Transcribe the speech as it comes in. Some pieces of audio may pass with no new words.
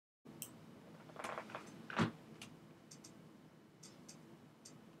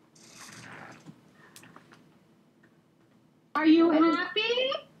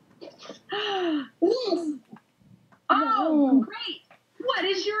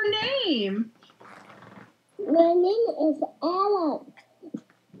your name? My name is Alex.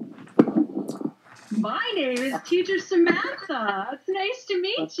 My name is Teacher Samantha. It's nice to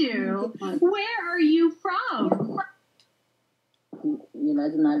meet you. Where are you from? 你来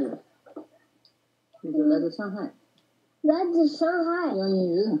自哪里？你说来自上海。来自上海。用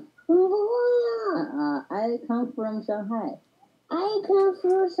英语。不会呀。I come from Shanghai. I come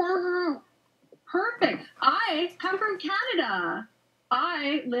from Shanghai. Perfect. I come from Canada.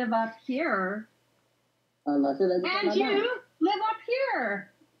 I live up here. 老师来自加拿 And 大。 you live up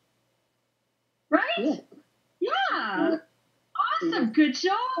here. Right? Yeah. Awesome. Good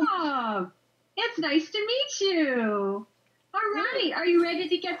job. It's nice to meet you. All right. Are you ready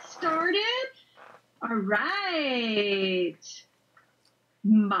to get started? All right.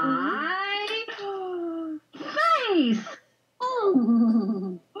 My face.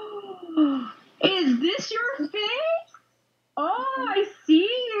 Is this your face? Oh, I see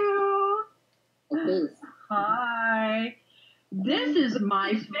you. Face. Hi. This is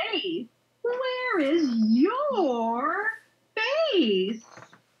my face. Where is your face?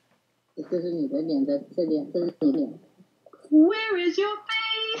 这是你的脸，在这边，这是你的脸。Where is your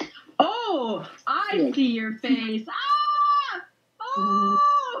face? Oh, I see your face. Ah! Oh!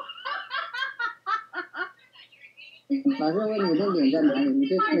 老师问你的脸在哪里？你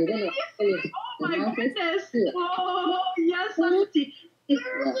的脸这里。Oh my goodness! Oh yes, I see. You see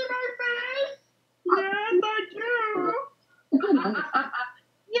my face? Yes, I do.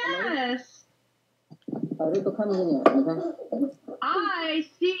 Yes. 老师都看不见你，你看。I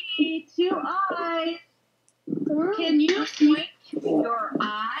see 2 eyes. Can you point to your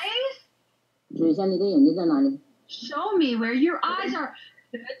eyes? 指一下你的眼睛在哪里？ Show me where your eyes are.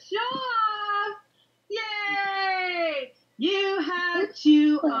 Good job! Yay! You have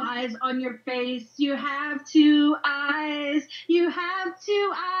 2 eyes on your face. You have 2 eyes. You have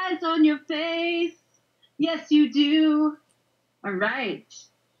 2 eyes on your face. Yes, you do. All right.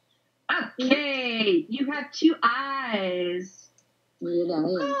 Okay, you have 2 eyes. 你有两个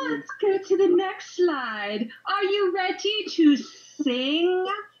眼睛。 Let's go to the next slide. Are you ready to sing? La,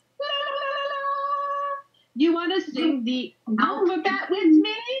 la, la, la, la. You want to sing the alphabet with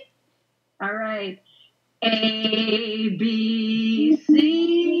me? All right. A, B, C,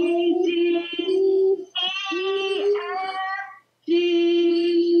 D, E, F, G,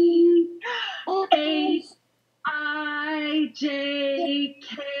 H, I, J,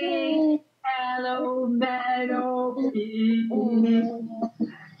 K, L, M, N, O, P,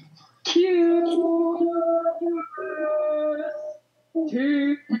 Q, R, S, T,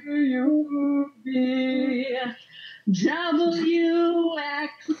 U, V, W,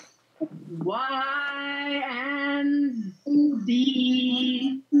 X, Y, and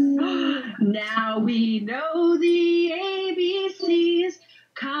Z. Now we know the ABCs.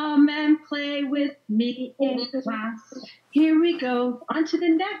 Come and play with me in class. Here we go. On to the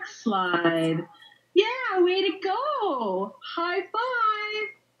next slide. Yeah, way to go. High five.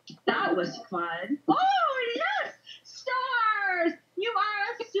 That was fun. Oh, yes. Stars. You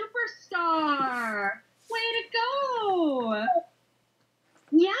are a superstar. Way to go.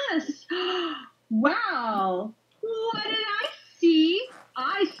 Yes. Wow. What did I see?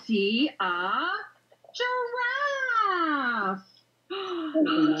 I see a giraffe.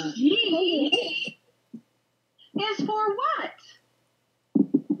 G is for what?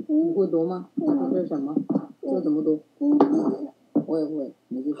 你会读吗？这是什么？这怎么读？我也会，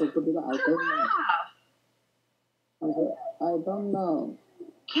你就说不知道。I don't know. 你说 I don't know.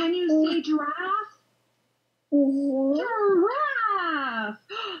 Can you say giraffe? Giraffe.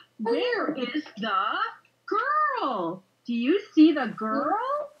 Where is the girl? Do you see the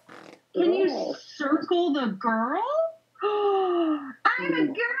girl? Can you circle the girl? I'm a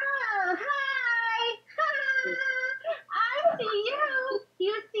girl. Hi. I see you.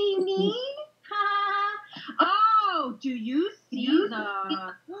 You see me? Oh, do you see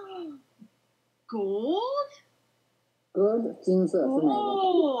the gold? Good 金色是哪个？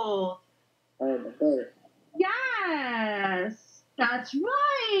 Gold. 对。 Yes, that's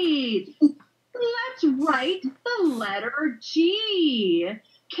right. Let's write the letter G.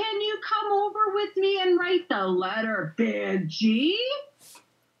 Can you come over with me and write the letter big G?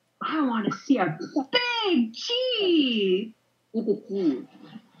 I want to see a big G. Big G，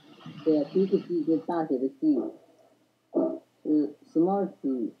 对啊 ，Big G 就是大写的 G， 是 small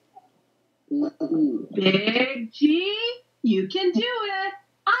G，Big G。 Big G, you can do it.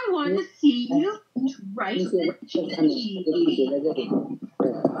 I want to see you write the G.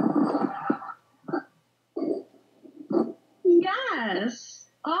 Yes,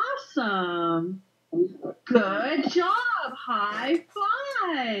 awesome. Good job. high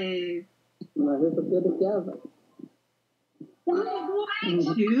five. 老师说别的别的。 Way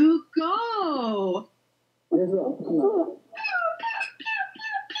to go. 老师说， Pew, pew,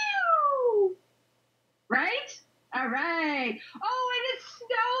 pew, pew. Right? All right. Oh, and it's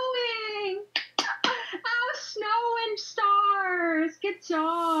snowing. Oh, snow and stars. Good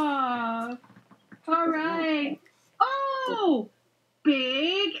job. All right. Oh,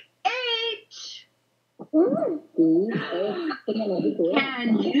 big H.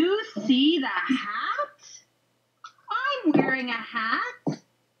 Can you see the hat? I'm wearing a hat.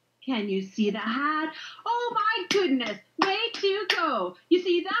 Can you see the hat? Oh my goodness. Way to go. You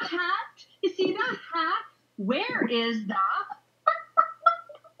see the hat? You see the hat? Where is the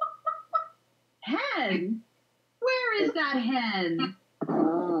hen? Where is that hen?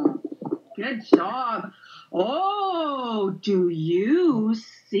 Good job. Oh, do you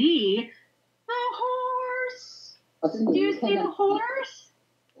see the horse? Do you see the horse?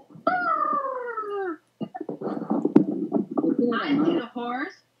 I see the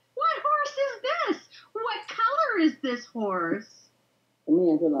horse. What horse is this? What color is this horse?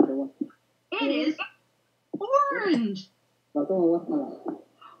 It is orange. I'm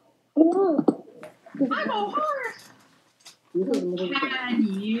a horse. Can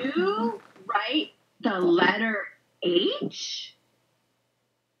you write the letter H?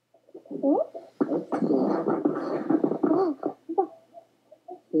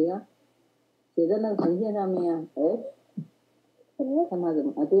 谁呀？写在那个横线上面呀？看他怎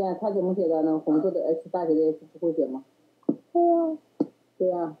么啊？对呀，他怎么写的？那个红色的 H 大写的 H 不会写吗？对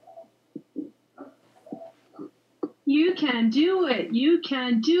呀。 You can do it. You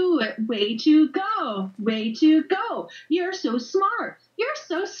can do it. Way to go. Way to go. You're so smart. You're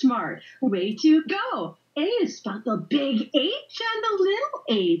so smart. Way to go. A is spelled the big H and the little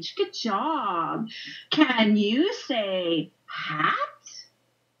h. Good job. Can you say hat?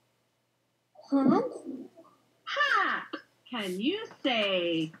 Hat? Hat. Can you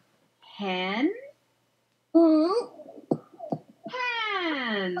say hen? Hat?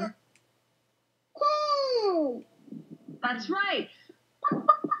 Hen. Hen. That's right.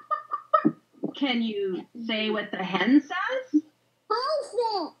 Can you say what the hen says?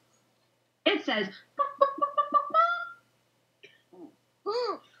 Horse. It says,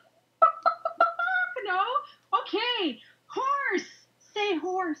 no? Okay. Horse. Say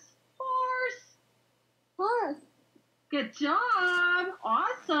horse. Horse. Horse. Good job.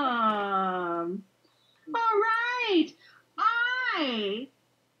 Awesome. All right. I.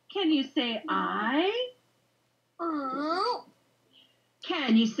 Can you say I? I.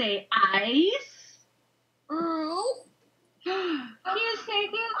 Can you say ice? I. Can you say,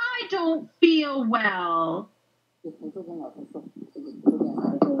 I don't feel well?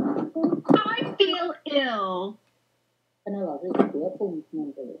 I feel ill.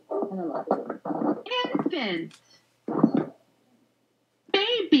 Infant.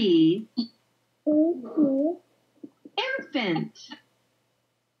 Baby. Infant.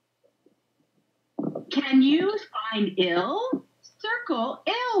 Can you find ill? Circle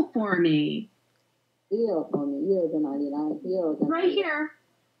ill for me. Right here.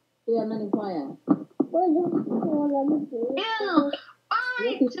 Ill.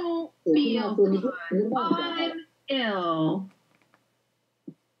 I don't feel good. I'm ill.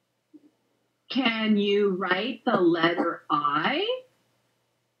 Can you write the letter I?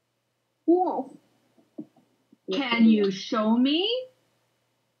 Yes. Can you show me?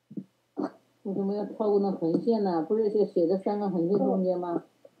 为什么要超过那横线呢？不是写在3个横线中间吗？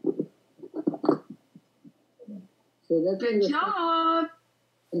写在这个 Good job.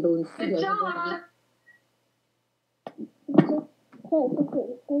 Good job.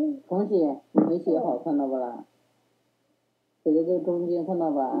 红写你没写好，看到不啦？写在这中间，看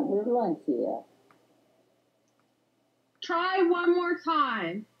到吧？这是乱写。Try one more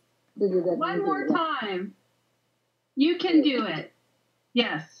time. 这就在 One more time. You can do it.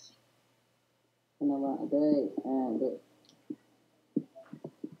 Yes. 看到吧？对，对。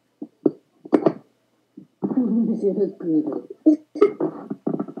写的疙瘩。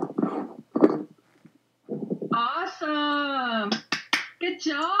Awesome. Good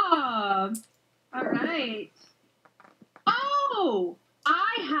job. All right. Oh,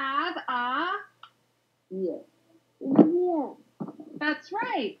 I have a... Yeah. That's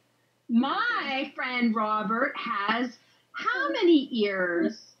right. My friend Robert has how many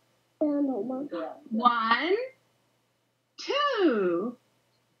ears? 1, 2.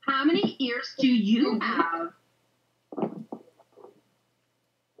 How many ears do you have?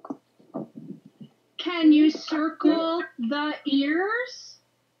 Can you circle the ears?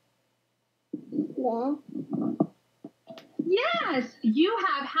 Yeah. Yes, you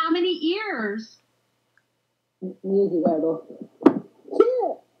have how many ears? 你有几个耳朵？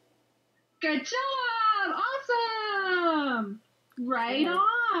 Two. Good job! Awesome! Right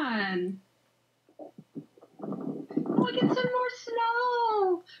on. Look at some more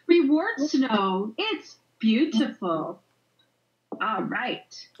snow. Reward snow. It's beautiful. All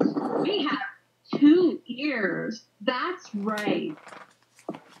right. We have 2 ears. That's right.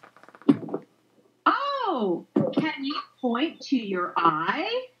 Oh, can you point to your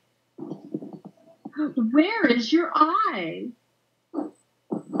eye? Where is your eye?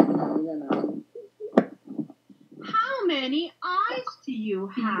 你在哪里？ How many eyes do you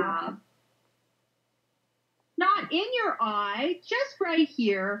have? Not in your eye, just right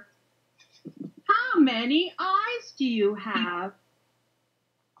here. How many eyes do you have?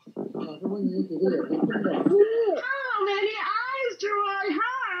 老师问你有几个眼睛，对不对？ How many eyes do I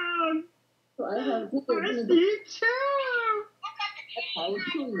have? 说哎，还有这 I 个这个 see 2. 还有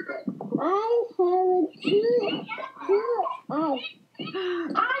这个。 I have two eyes.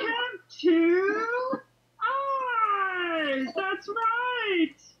 I have 2 eyes. That's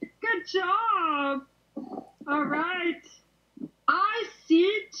right. Good job. All right. I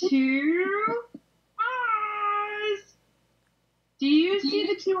see 2 eyes. Do you see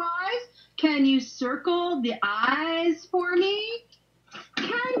the 2 eyes? Can you circle the eyes for me?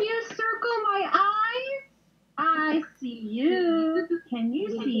 Can you circle my eyes? I see you. Can you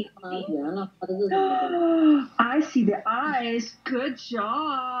see 啊， me? 圆了，它的是什么？ I see the eyes. Good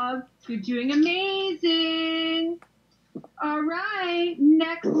job. You're doing amazing. All right.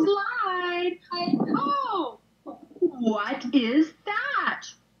 Next slide. Oh, what is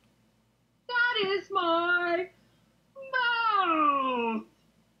that? That is my mouth.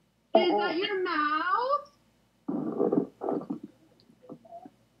 Is that your mouth?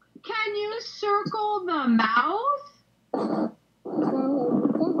 Can you circle the mouth?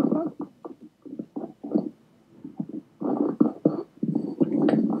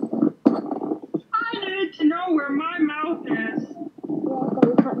 I need to know where my mouth is.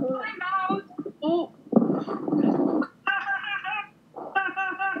 My mouth. Oh.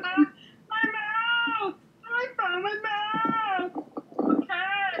 My mouth. I found my mouth.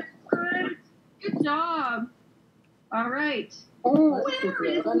 Okay, great. Good job. All right.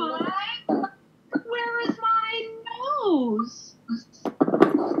 Where is my nose?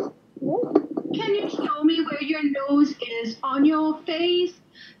 Can you show me where your nose is on your face?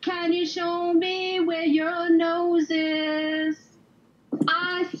 Can you show me where your nose is?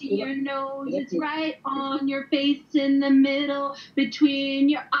 I see your nose. It's right on your face in the middle between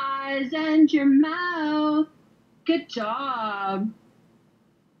your eyes and your mouth. Good job.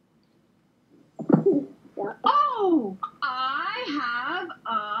 Oh, I have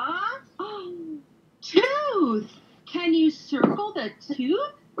a tooth. Can you circle the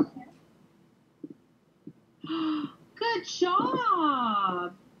tooth? Good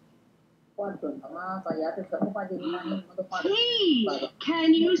job. 画准了吗？把牙齿全部画进去，那你们都画的。 Teeth.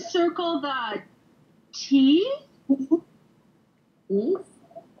 Can you circle the teeth? Teeth?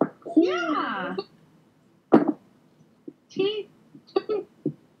 Yeah. Teeth.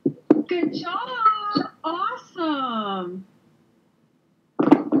 Good job. Awesome.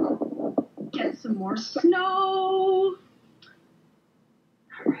 Get some more snow.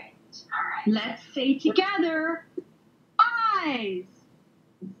 All right. Let's say together. Eyes.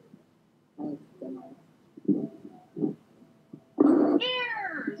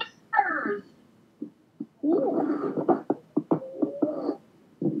 Ears. Ears.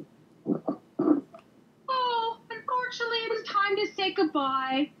 Oh, unfortunately, it's time to say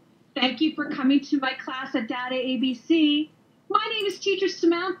goodbye. Thank you for coming to my class at DaDaABC. My name is Teacher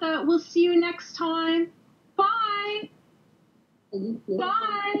Samantha. We'll see you next time. Bye.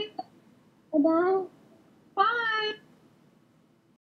 Bye. Bye.